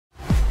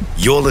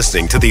You're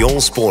listening to the All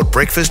Sport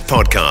Breakfast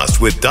Podcast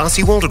with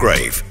Darcy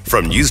Waldegrave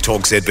from News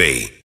Talk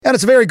ZB. And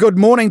it's a very good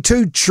morning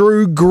to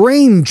Drew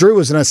Green. Drew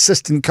is an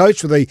assistant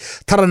coach with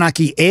the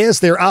Taranaki Airs.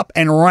 They're up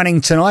and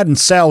running tonight in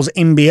Sal's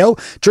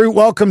NBL. Drew,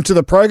 welcome to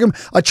the program.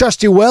 I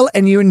trust you well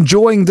and you're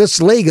enjoying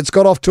this league. It's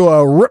got off to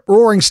a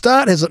rip-roaring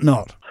start, has it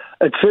not?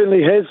 It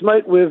certainly has,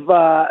 mate.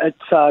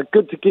 It's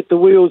good to get the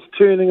wheels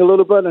turning a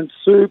little bit and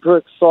super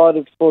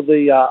excited for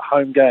the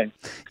home game.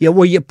 Yeah,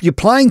 well, you're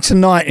playing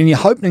tonight and you're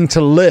hoping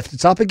to lift.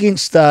 It's up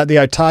against the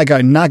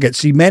Otago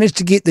Nuggets. You managed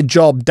to get the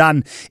job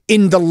done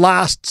in the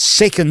last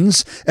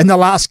seconds in the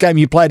last game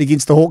you played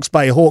against the Hawke's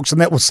Bay Hawks,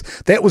 and that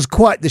was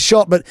quite the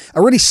shot, but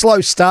a really slow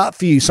start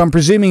for you. So I'm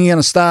presuming you're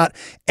going to start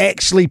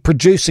actually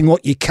producing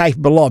what you're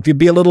capable of. You'd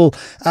be a little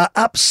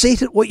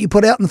upset at what you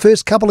put out in the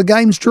first couple of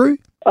games, Drew?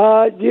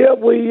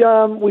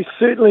 We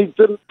certainly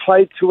didn't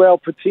play to our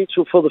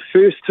potential for the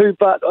first two,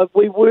 but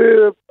we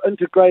were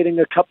integrating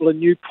a couple of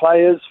new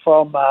players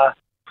from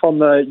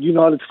the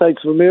United States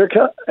of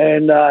America,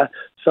 and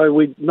so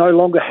we no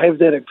longer have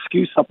that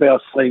excuse up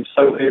our sleeve.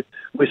 So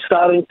we're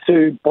starting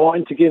to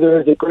bind together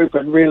as a group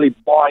and really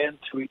buy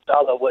into each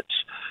other,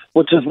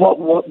 which is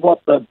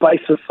what the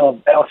basis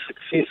of our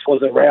success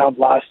was around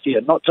last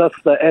year. Not just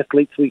the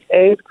athletes we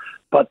had,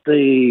 but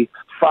the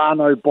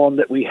whānau bond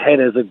that we had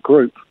as a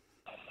group.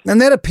 And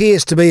that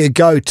appears to be a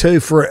go-to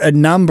for a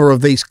number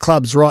of these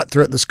clubs right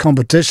throughout this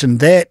competition.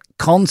 That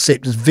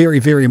concept is very,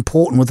 very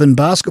important within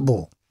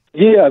basketball.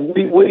 Yeah,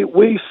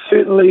 we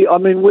certainly,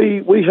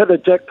 we hit a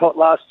jackpot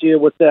last year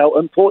with our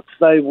imports.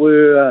 They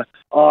were,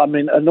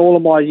 in all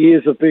of my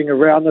years of being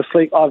around this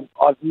league,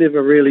 I've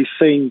never really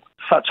seen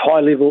such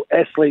high-level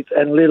athletes,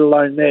 and let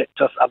alone that,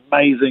 just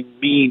amazing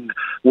men.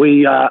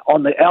 We,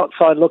 on the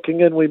outside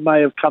looking in, we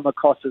may have come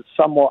across as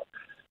somewhat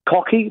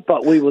cocky,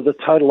 but we were the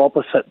total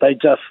opposite. They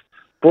just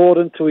brought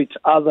into each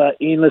other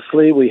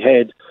endlessly. We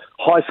had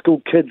high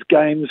school kids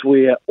games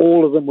where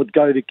all of them would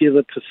go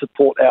together to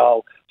support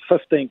our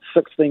 15th,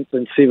 16th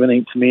and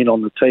 17th men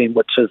on the team,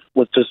 which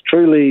is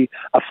truly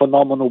a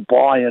phenomenal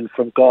buy-in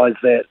from guys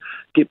that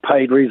get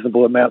paid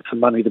reasonable amounts of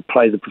money to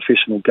play the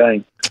professional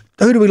game.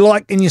 Who do we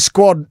like in your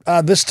squad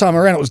this time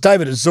around? It was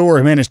David Azora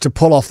who managed to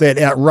pull off that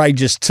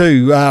outrageous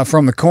two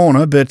from the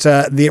corner, but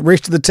the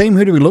rest of the team,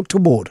 who do we look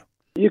toward?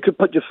 You could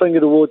put your finger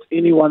towards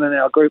anyone in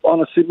our group.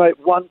 Honestly, mate,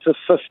 1 to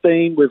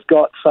 15, we've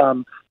got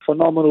some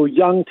phenomenal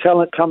young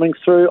talent coming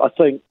through. I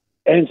think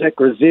Anzac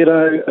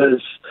Rossetto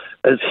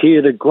is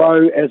here to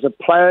grow as a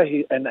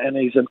player, and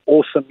he's an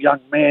awesome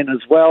young man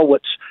as well,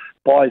 which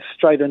buys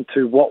straight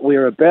into what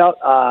we're about.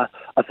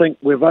 I think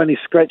we've only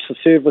scratched the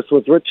surface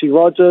with Richie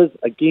Rogers.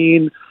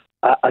 Again,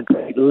 a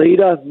great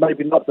leader,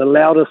 maybe not the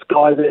loudest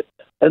guy that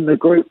in the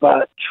group,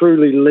 but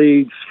truly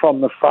leads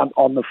from the front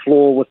on the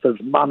floor with his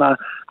mana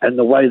and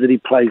the way that he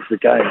plays the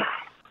game.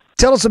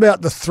 Tell us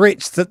about the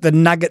threats that the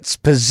Nuggets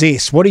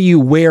possess. What are you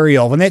wary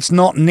of? And that's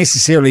not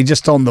necessarily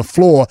just on the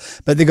floor,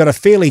 but they've got a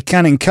fairly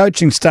cunning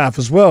coaching staff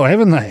as well,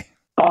 haven't they?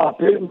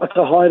 Pete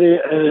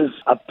Matahide is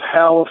a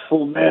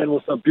powerful man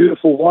with a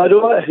beautiful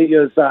wairoa. He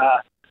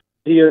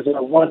is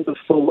a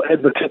wonderful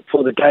advocate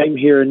for the game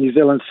here in New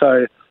Zealand.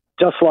 So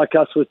just like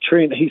us with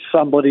Trent, he's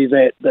somebody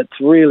that's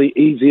really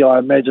easy, I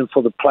imagine,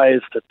 for the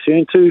players to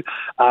turn to.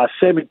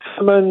 Sammy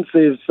Timmins,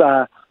 there's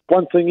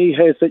one thing he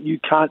has that you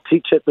can't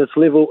teach at this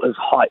level is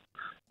height.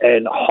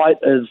 And height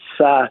is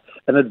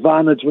an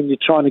advantage when you're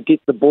trying to get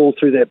the ball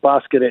through that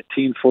basket at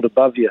 10 foot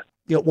above you.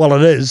 Yeah, well,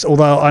 it is,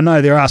 although I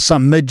know there are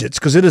some midgets,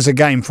 because it is a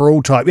game for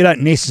all type. You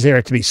don't necessarily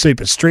have to be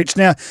super stretched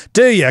now,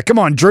 do you? Come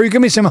on, Drew,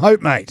 give me some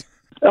hope, mate.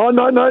 Oh,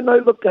 no.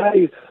 Look,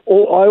 hey, I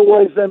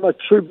always am a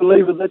true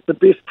believer that the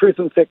best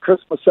presents at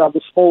Christmas are the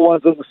small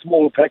ones in the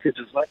smaller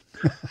packages,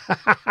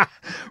 mate.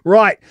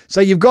 Right. So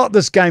you've got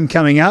this game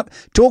coming up.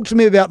 Talk to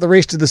me about the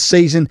rest of the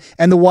season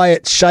and the way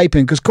it's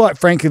shaping, because quite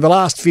frankly, the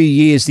last few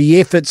years, the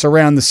efforts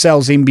around the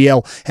Sal's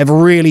NBL have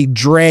really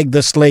dragged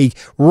this league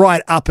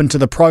right up into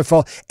the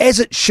profile, as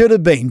it should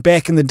have been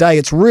back in the day.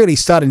 It's really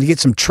starting to get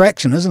some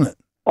traction, isn't it?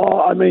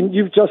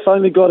 You've just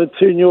only got to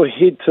turn your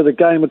head to the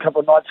game a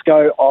couple of nights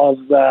ago of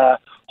the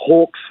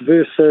Hawks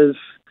versus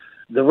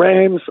the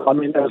Rams. That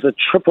was a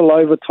triple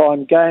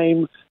overtime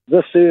game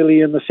this early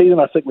in the season.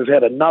 I think we've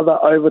had another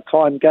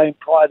overtime game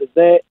prior to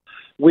that.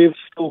 We've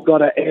still got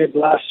to add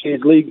last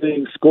year's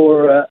league-leading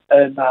scorer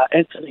in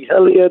Anthony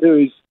Hilliard,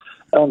 who's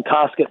on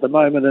task at the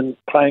moment and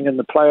playing in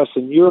the playoffs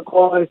in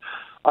Uruguay.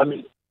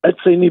 It's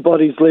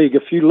anybody's league.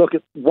 If you look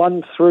at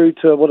 1 through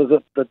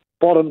to, the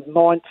bottom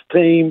 9th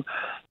team,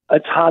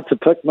 it's hard to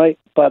pick, mate,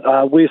 but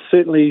we're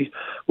certainly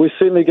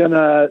going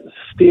to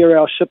steer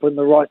our ship in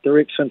the right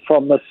direction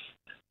from this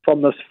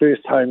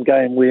first home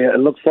game, where it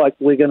looks like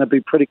we're going to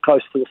be pretty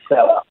close to the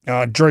sellout.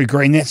 Oh, Drew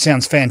Green, that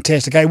sounds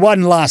fantastic. Hey,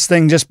 one last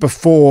thing just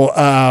before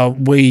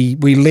we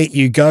let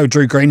you go.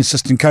 Drew Green,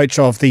 assistant coach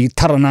of the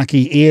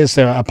Taranaki Airs,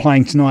 that are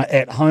playing tonight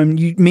at home.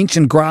 You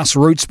mentioned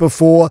grassroots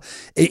before.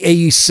 Are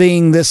you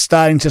seeing this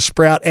starting to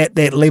sprout at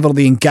that level,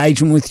 the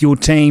engagement with your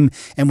team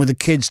and with the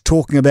kids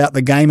talking about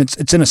the game?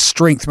 It's in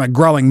a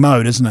growing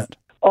mode, isn't it?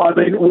 I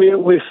mean,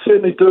 we're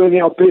certainly doing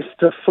our best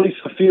to fleece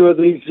a few of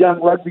these young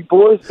rugby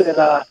boys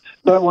that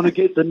don't want to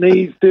get the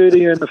knees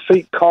dirty and the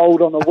feet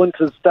cold on a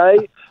winter's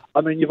day.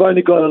 I mean, you've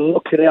only got to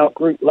look at our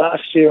group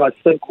last year. I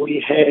think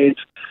we had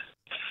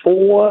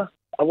four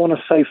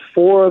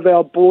of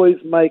our boys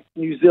make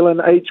New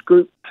Zealand age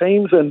group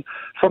teams, and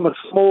from a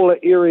smaller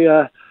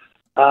area,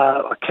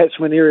 a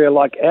catchment area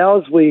like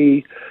ours,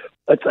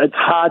 it's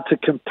hard to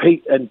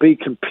compete and be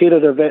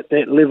competitive at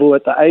that level,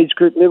 at the age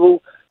group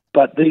level.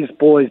 But these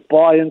boys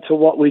buy into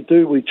what we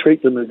do. We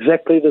treat them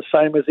exactly the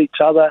same as each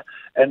other.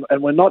 And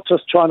we're not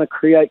just trying to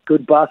create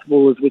good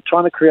basketballers, we're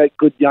trying to create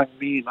good young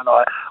men. And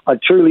I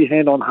truly,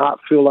 hand on heart,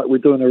 feel like we're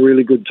doing a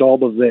really good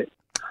job of that.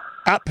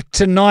 Up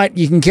tonight,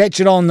 you can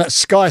catch it on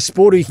Sky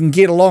Sport, or you can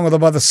get along with it.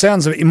 By the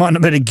sounds of it, you might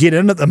not be able to get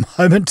in at the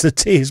moment to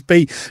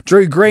TSB.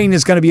 Drew Green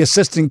is going to be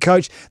assistant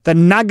coach. The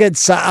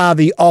Nuggets are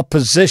the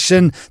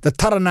opposition. The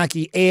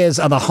Taranaki Airs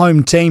are the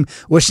home team.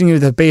 Wishing you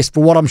the best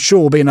for what I'm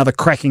sure will be another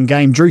cracking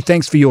game. Drew,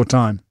 thanks for your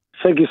time.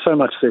 Thank you so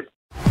much, Seth.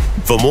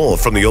 For more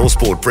from the All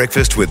Sport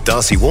Breakfast with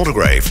Darcy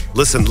Waldegrave,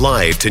 listen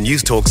live to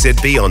News Talk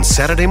ZB on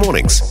Saturday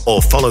mornings or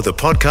follow the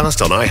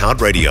podcast on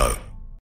iHeartRadio.